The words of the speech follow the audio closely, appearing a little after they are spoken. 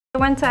I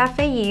went to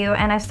FAU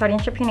and I studied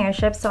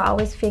entrepreneurship, so I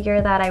always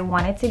figured that I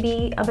wanted to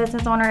be a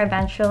business owner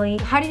eventually.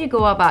 How did you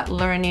go about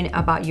learning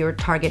about your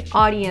target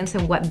audience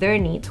and what their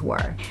needs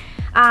were?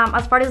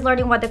 As far as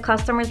learning what the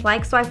customers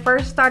like, so I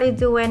first started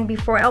doing,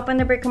 before I opened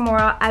the Brick and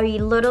Mortar, I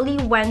literally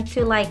went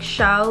to like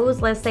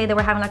shows. Let's say they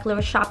were having like a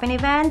little shopping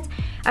event.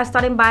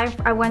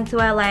 I went to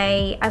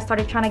LA, I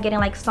started trying to get in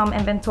like some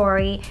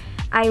inventory.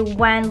 I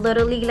went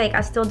literally, like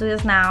I still do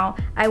this now,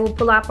 I will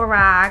pull up a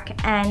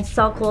rack and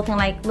sell clothing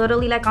like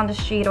literally like on the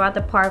street or at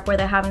the park where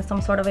they're having some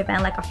sort of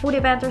event, like a food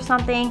event or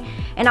something.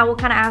 And I will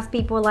kind of ask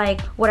people like,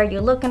 what are you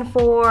looking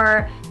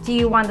for? Do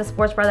you want the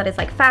sports bra that is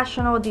like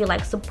fashionable? Do you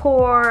like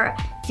support?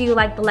 Do you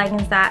like the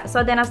leggings that?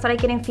 So then I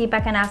started getting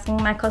feedback and asking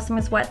my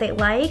customers what they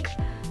like.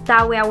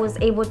 That way I was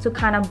able to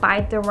kind of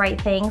buy the right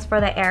things for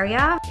the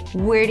area.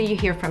 Where do you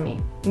hear from me?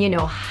 You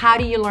know, how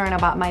do you learn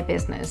about my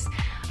business?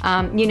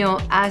 You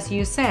know, as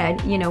you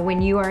said, you know,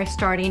 when you are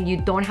starting, you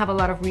don't have a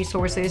lot of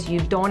resources,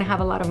 you don't have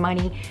a lot of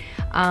money,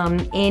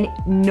 and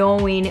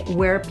knowing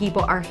where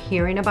people are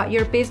hearing about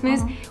your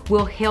business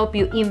will help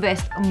you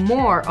invest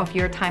more of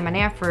your time and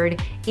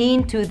effort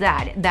into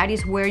that. That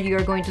is where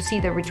you're going to see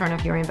the return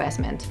of your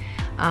investment.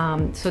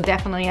 So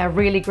definitely a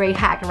really great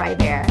hack right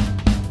there.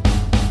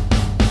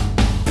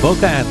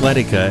 Boca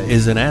Atletica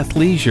is an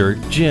athleisure,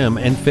 gym,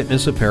 and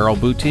fitness apparel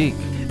boutique.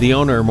 The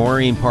owner,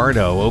 Mauren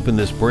Pardo, opened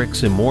this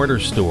bricks and mortar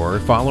store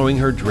following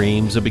her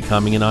dreams of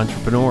becoming an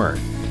entrepreneur.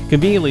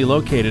 Conveniently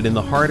located in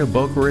the heart of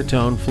Boca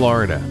Raton,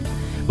 Florida,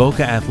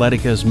 Boca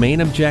Atletica's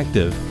main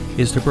objective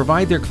is to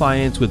provide their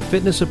clients with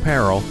fitness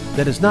apparel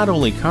that is not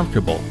only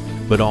comfortable,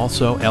 but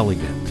also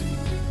elegant.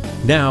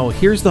 Now,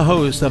 here's the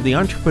host of the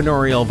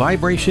Entrepreneurial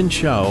Vibration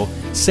show,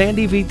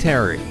 Sandy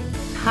Viteri.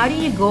 How do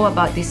you go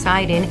about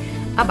deciding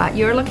about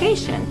your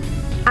location?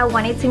 I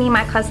wanted to meet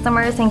my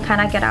customers and kind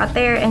of get out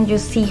there and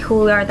just see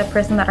who are the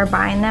person that are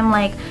buying them.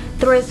 Like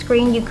through a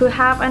screen, you could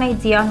have an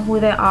idea on who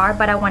they are,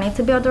 but I wanted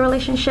to build the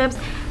relationships.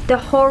 The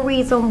whole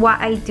reason why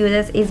I do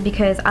this is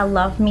because I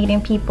love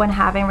meeting people and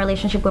having a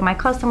relationship with my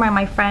customer and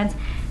my friends.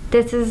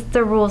 This is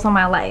the rules of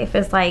my life.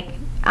 It's like,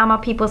 I'm a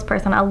people's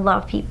person. I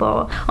love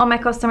people. All my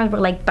customers were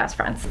like best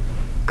friends.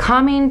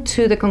 Coming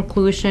to the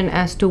conclusion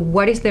as to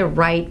what is the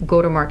right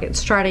go-to-market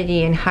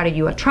strategy and how do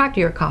you attract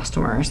your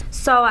customers?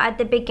 So at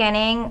the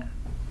beginning,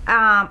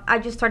 I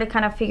just started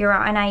kind of figure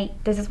out, and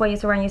this is why you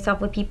surround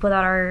yourself with people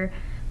that are,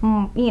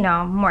 you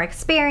know, more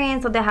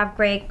experienced, or they have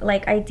great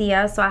like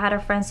ideas. So I had a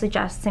friend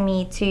suggest to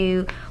me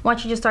to, why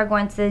don't you just start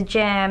going to the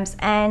gyms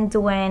and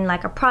doing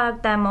like a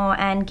product demo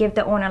and give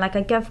the owner like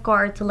a gift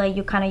card to let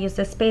you kind of use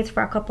the space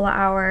for a couple of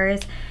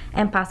hours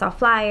and pass out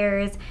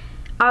flyers.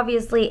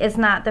 Obviously, it's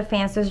not the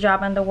fanciest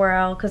job in the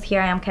world because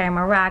here I am carrying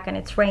my rack and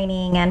it's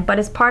raining, but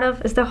it's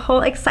the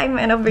whole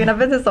excitement of being a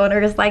business owner.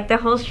 It's like the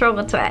whole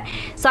struggle to it.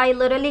 So I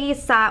literally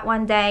sat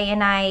one day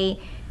and I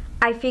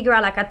figured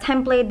out like a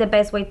template, the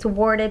best way to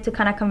word it to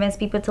kind of convince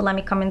people to let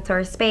me come into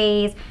our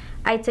space.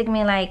 It took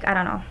me like, I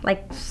don't know,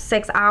 like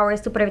 6 hours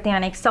to put everything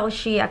on an Excel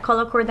sheet. I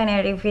color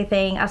coordinated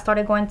everything. I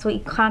started going to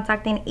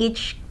contacting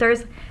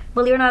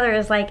believe it or not,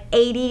 there's like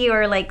 80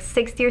 or like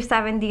 60 or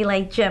 70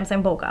 like gyms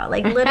in Boca,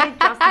 like literally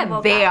just in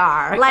Boca. They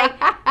are. Like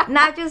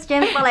not just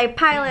gyms, but like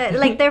pilot,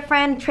 like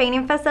different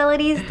training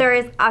facilities. There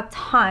is a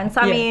ton.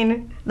 So I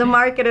mean, the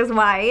market is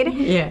wide.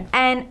 Yeah.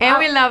 And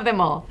we love them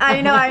all.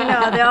 I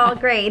know. They're all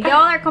great. They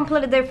all are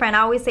completely different. I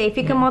always say if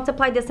you can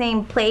multiply the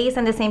same place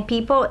and the same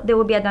people, they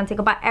will be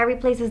identical. But every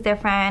place is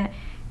different.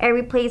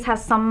 Every place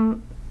has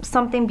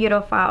something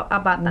beautiful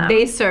about them.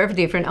 They serve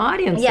different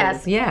audiences.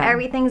 Yes, yeah.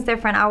 Everything's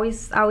different. I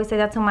always say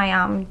that to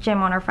my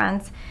gym owner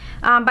friends.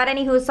 But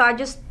anywho, so I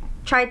just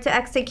tried to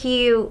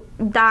execute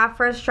that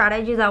first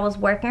strategy that was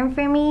working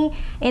for me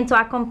until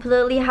I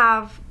completely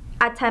have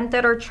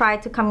attempted or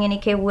tried to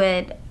communicate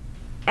with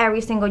every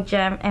single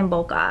gym in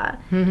Boca.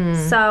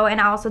 So, and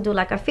I also do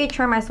like a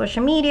feature on my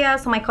social media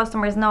so my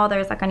customers know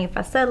there's like a new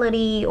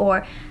facility,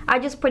 or I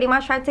just pretty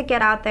much tried to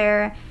get out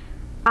there.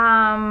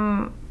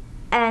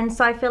 And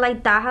so I feel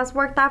like that has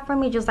worked out for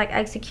me, just like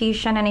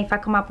execution. And if I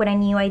come up with a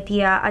new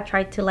idea, I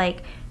try to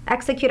like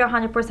execute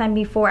 100%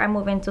 before I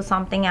move into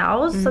something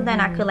else. So then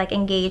I could like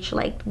engage,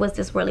 like, was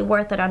this really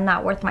worth it or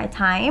not worth my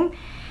time?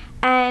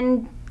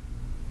 And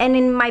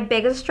in my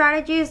biggest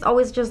strategy is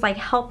always just like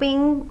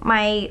helping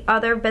my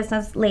other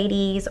business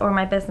ladies or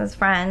my business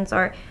friends,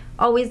 or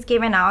always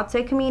giving out to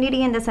a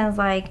community in the sense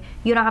like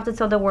you don't have to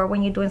tell the world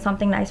when you're doing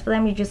something nice for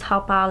them. You just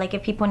help out. Like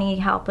if people need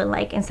help with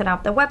like setting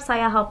up the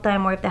website, I help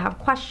them, or if they have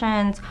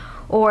questions,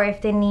 or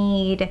if they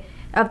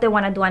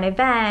want to do an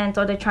event,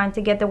 or they're trying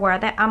to get the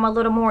word that I'm a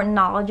little more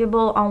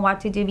knowledgeable on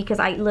what to do because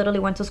I literally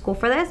went to school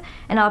for this,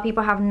 and a lot of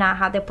people have not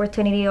had the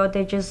opportunity, or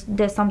they just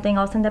did something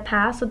else in the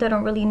past, so they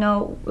don't really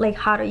know like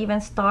how to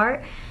even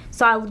start.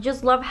 So I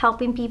just love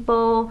helping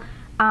people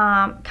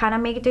kind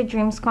of make their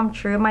dreams come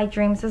true. My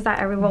dreams is that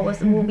everyone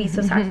will be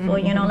successful,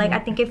 you know, like I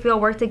think if we all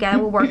work together,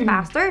 we'll work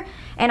faster,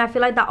 and I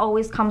feel like that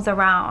always comes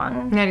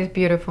around. That is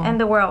beautiful. In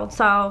the world.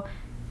 So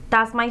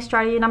that's my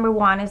strategy number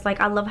one, is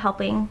like I love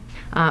helping.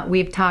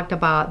 We've talked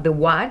about the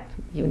what,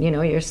 you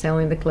know, you're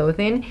selling the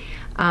clothing.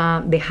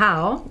 The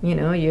how, you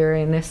know, you're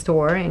in the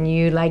store and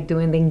you like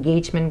doing the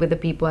engagement with the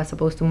people as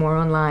opposed to more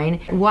online.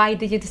 Why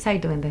did you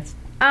decide doing this?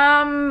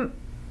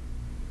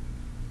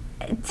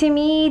 To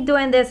me,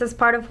 doing this is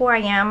part of who I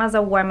am as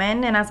a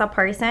woman and as a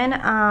person.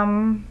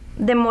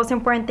 The most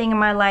important thing in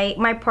my life,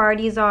 my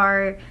priorities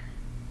are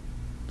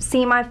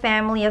seeing my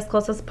family as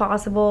close as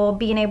possible,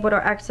 being able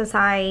to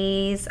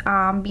exercise,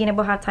 being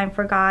able to have time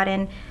for God.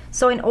 And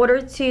so in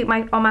order to,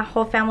 my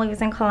whole family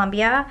is in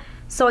Colombia.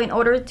 So in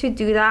order to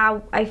do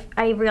that,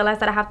 I realized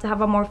that I have to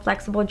have a more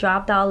flexible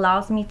job that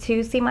allows me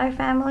to see my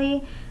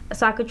family.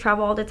 So I could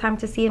travel all the time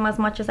to see them as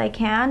much as I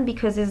can,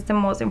 because it's the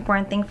most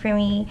important thing for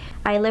me.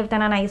 I lived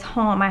in a nice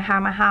home. I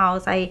have my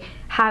house. I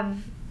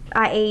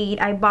ate.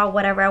 I bought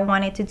whatever I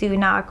wanted to do.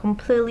 Now I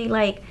completely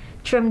like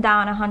trimmed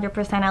down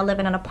 100%. I live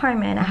in an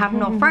apartment. I have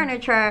no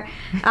furniture.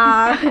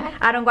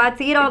 I don't go out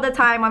to eat all the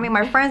time. I mean,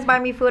 my friends buy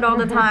me food all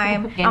the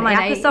time.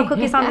 I could sell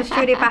cookies on the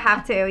street if I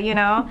have to, you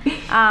know?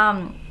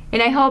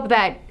 And I hope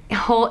that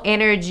whole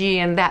energy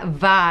and that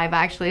vibe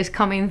actually is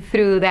coming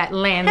through that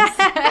lens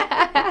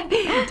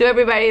to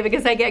everybody,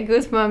 because I get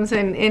goosebumps,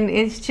 and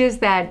it's just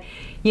that,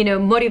 you know,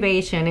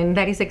 motivation, and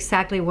that is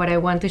exactly what I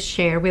want to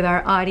share with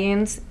our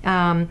audience.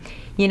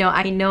 You know,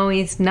 I know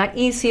it's not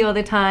easy all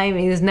the time.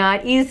 It's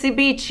not easy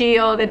beachy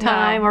all the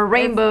time, or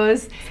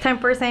rainbows. It's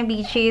 10%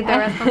 beachy, the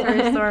rest of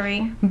the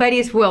story. But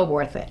it's well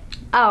worth it.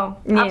 Oh,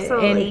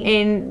 absolutely.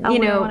 And you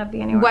know,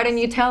 why don't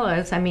you tell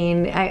us? I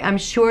mean, I'm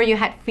sure you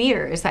had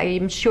fears.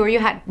 I'm sure you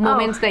had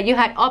moments that you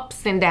had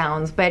ups and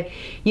downs, but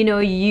you know,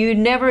 you'll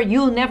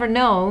never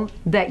know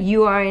that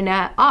you are in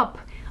a up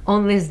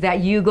unless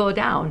that you go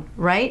down,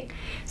 right?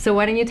 So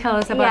why don't you tell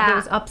us about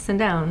those ups and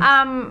downs?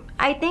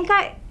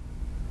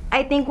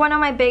 I think one of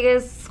my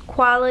biggest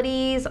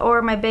qualities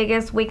or my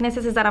biggest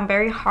weaknesses is that I'm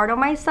very hard on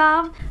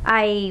myself.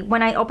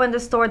 When I opened the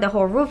store, the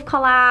whole roof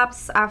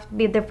collapsed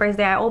after the first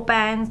day I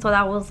opened, so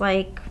that was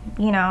like,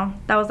 you know,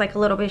 that was like a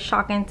little bit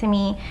shocking to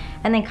me.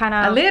 And then kind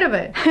of a little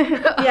bit.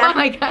 Yeah. Oh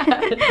my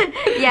God.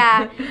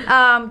 Yeah.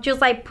 Just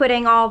like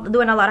doing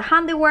a lot of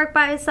handiwork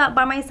by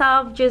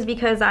myself, just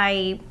because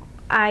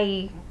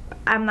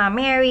I'm not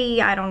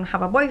married, I don't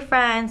have a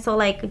boyfriend, so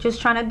like just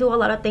trying to do a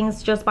lot of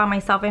things just by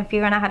myself and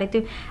figuring out how to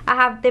do. I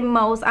have the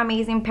most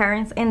amazing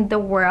parents in the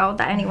world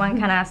that anyone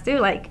can ask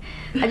to. Like,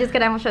 I just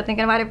get emotional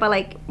thinking about it, but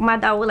like my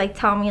dad would like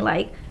tell me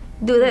like,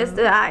 do this, do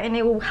that, and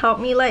it will help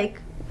me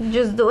like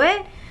just do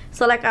it.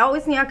 So like I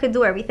always knew I could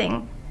do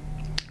everything.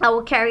 I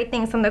would carry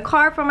things in the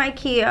car from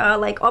IKEA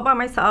like all by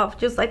myself,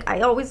 just like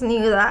I always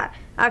knew that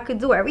I could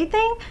do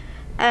everything.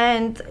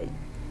 And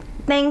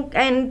thank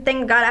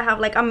God I have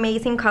like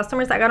amazing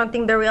customers. Like I don't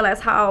think they realize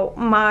how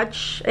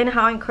much and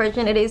how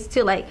encouraging it is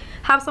to like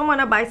have someone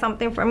to buy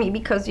something for me,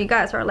 because you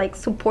guys are like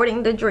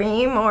supporting the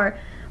dream, or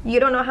you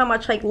don't know how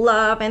much like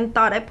love and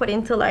thought I put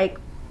into like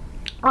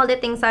all the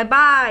things I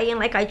buy, and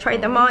like I try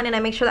them on and I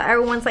make sure that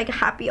everyone's like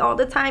happy all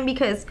the time,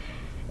 because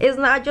it's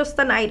not just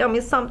an item,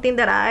 it's something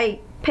that I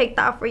picked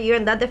out for you,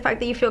 and that the fact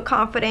that you feel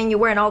confident, you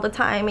wear it all the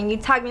time, and you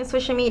tag me on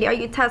social media or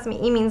you test me,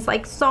 it means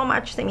like so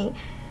much to me,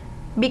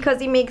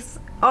 because it makes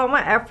all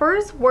my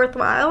efforts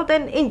worthwhile.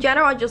 Then in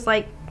general, just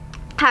like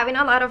having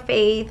a lot of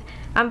faith.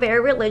 I'm very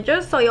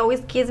religious, so it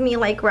always keeps me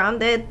like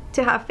grounded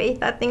to have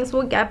faith that things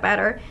will get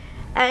better.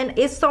 And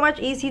it's so much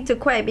easy to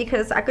quit,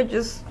 because I could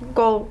just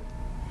go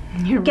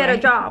get a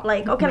job,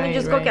 like okay, let me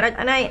just go get it,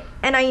 and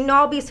I know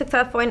I'll be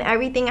successful in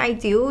everything I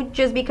do,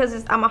 just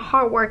because I'm a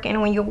hard worker, and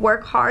when you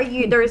work hard,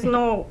 there is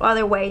no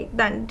other way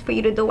than for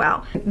you to do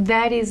well.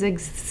 That is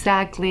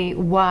exactly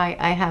why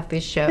I have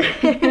this show.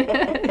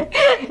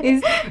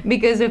 It's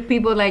because of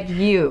people like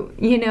you.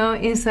 You know,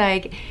 it's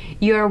like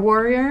you're a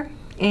warrior,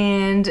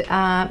 and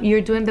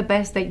you're doing the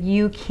best that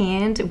you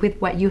can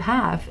with what you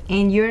have,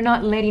 and you're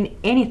not letting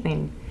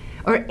anything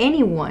or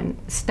anyone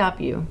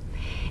stop you.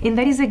 And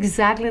that is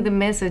exactly the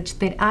message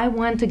that I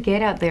want to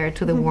get out there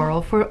to the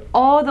world, for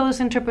all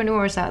those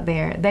entrepreneurs out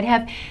there that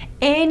have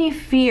any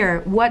fear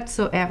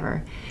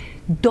whatsoever.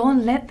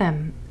 Don't let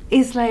them.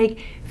 It's like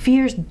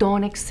fears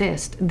don't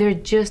exist. They're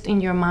just in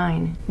your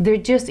mind. They're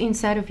just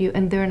inside of you,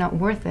 and they're not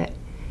worth it.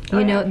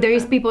 You know, there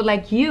is people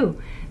like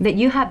you that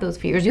you had those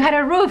fears. You had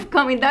a roof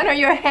coming down on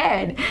your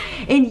head,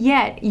 and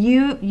yet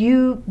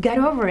you got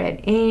over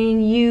it,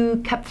 and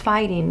you kept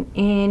fighting,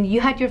 and you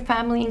had your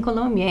family in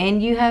Colombia,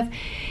 and you have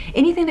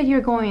anything that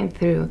you're going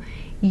through,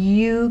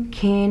 you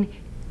can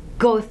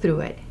go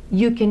through it.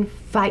 You can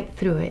fight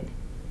through it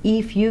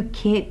if you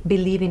keep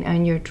believing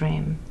in your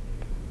dream.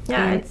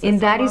 Yeah, and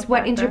that is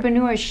what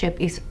entrepreneurship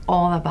is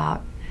all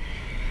about.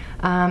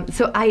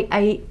 So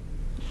I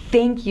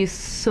thank you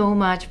so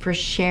much for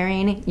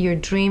sharing your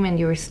dream and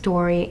your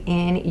story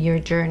and your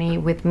journey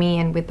with me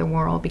and with the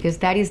world, because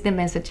that is the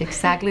message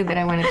exactly that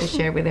I wanted to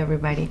share with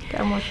everybody.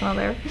 Got emotional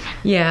there.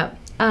 Yeah.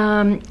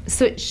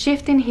 So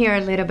shifting here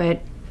a little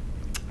bit,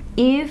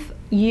 if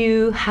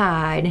you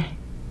had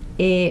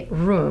a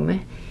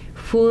room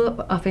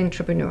full of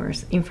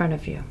entrepreneurs in front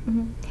of you,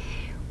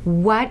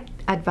 what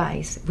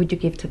advice would you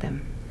give to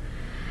them?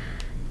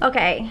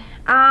 Okay.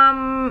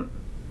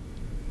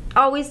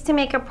 always to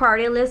make a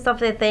priority list of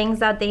the things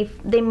that they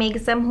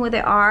makes them who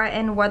they are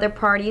and what their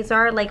priorities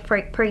are. Like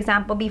for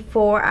example,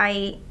 before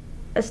I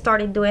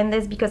started doing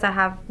this, because I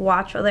have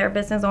watched other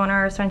business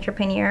owners,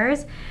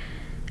 entrepreneurs,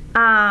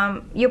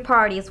 your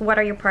priorities, what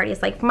are your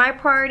priorities? Like my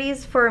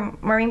priorities for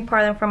Mauren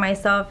Pardo and for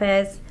myself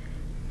is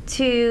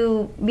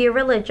to be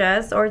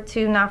religious, or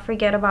to not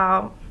forget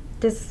about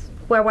this,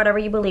 whatever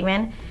you believe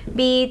in.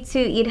 B, to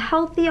eat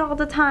healthy all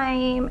the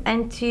time,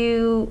 and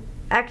to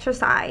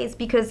exercise,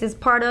 because it's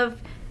part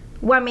of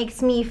what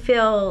makes me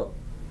feel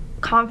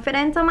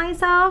confident in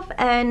myself,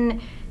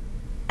 and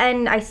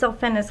I still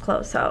fitness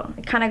clothes, so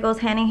it kind of goes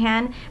hand in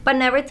hand. But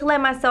never to let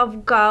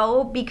myself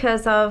go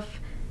because of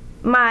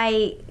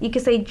my, you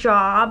could say,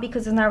 job,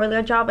 because it's not really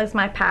a job, it's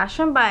my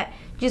passion, but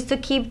just to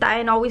keep that,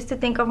 and always to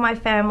think of my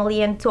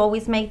family, and to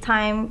always make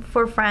time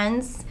for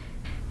friends.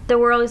 The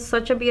world is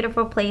such a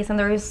beautiful place, and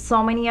there is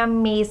so many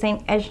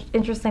amazing,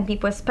 interesting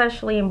people,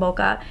 especially in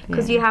Boca,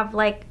 because you have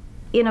like,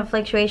 you know,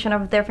 fluctuation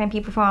of different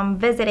people from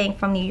visiting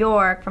from New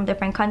York, from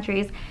different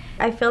countries.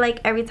 I feel like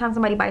every time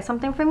somebody buys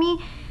something from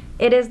me,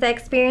 it is the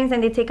experience,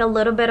 and they take a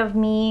little bit of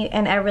me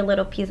in every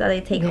little piece that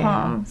they take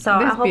home. So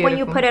I hope when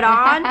you put it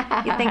on,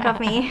 you think of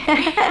me.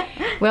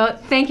 Well,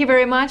 thank you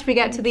very much. We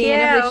got to the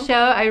end of the show.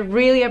 I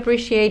really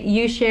appreciate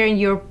you sharing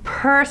your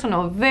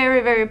personal,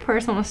 very, very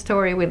personal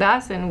story with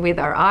us and with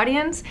our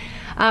audience.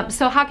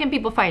 So how can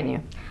people find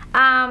you?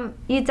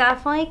 You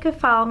definitely could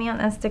follow me on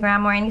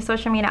Instagram or any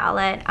social media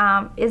outlet.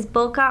 Is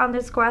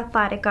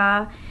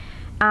Boca_Athletica.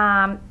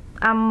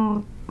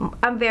 I'm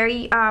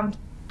very,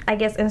 I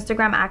guess,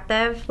 Instagram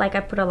active. Like, I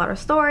put a lot of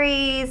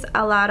stories,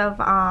 a lot of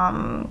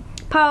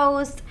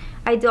posts.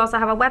 I do also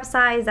have a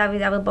website,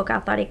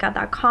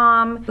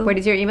 www.bocaathletica.com. What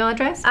is your email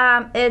address?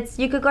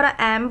 You could go to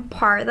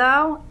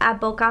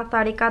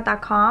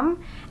mpardo@bocaathletica.com,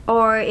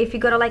 or if you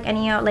go to like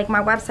any like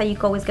my website, you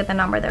can always get the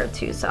number there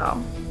too.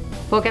 So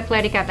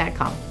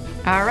bocaathletica.com.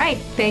 All right,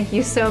 thank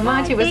you so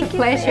much. It was a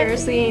pleasure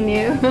seeing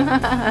you.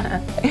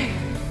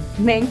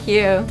 Thank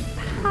you.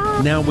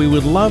 Now we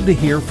would love to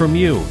hear from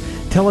you.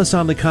 Tell us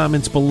on the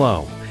comments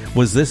below.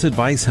 Was this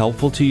advice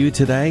helpful to you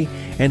today?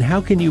 And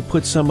how can you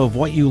put some of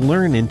what you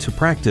learn into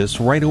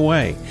practice right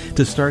away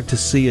to start to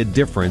see a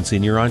difference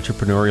in your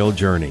entrepreneurial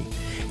journey?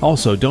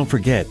 Also, don't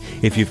forget,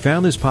 if you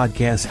found this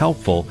podcast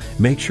helpful,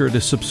 make sure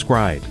to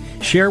subscribe,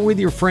 share with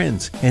your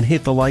friends, and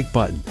hit the like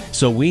button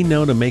so we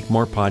know to make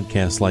more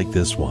podcasts like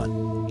this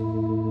one.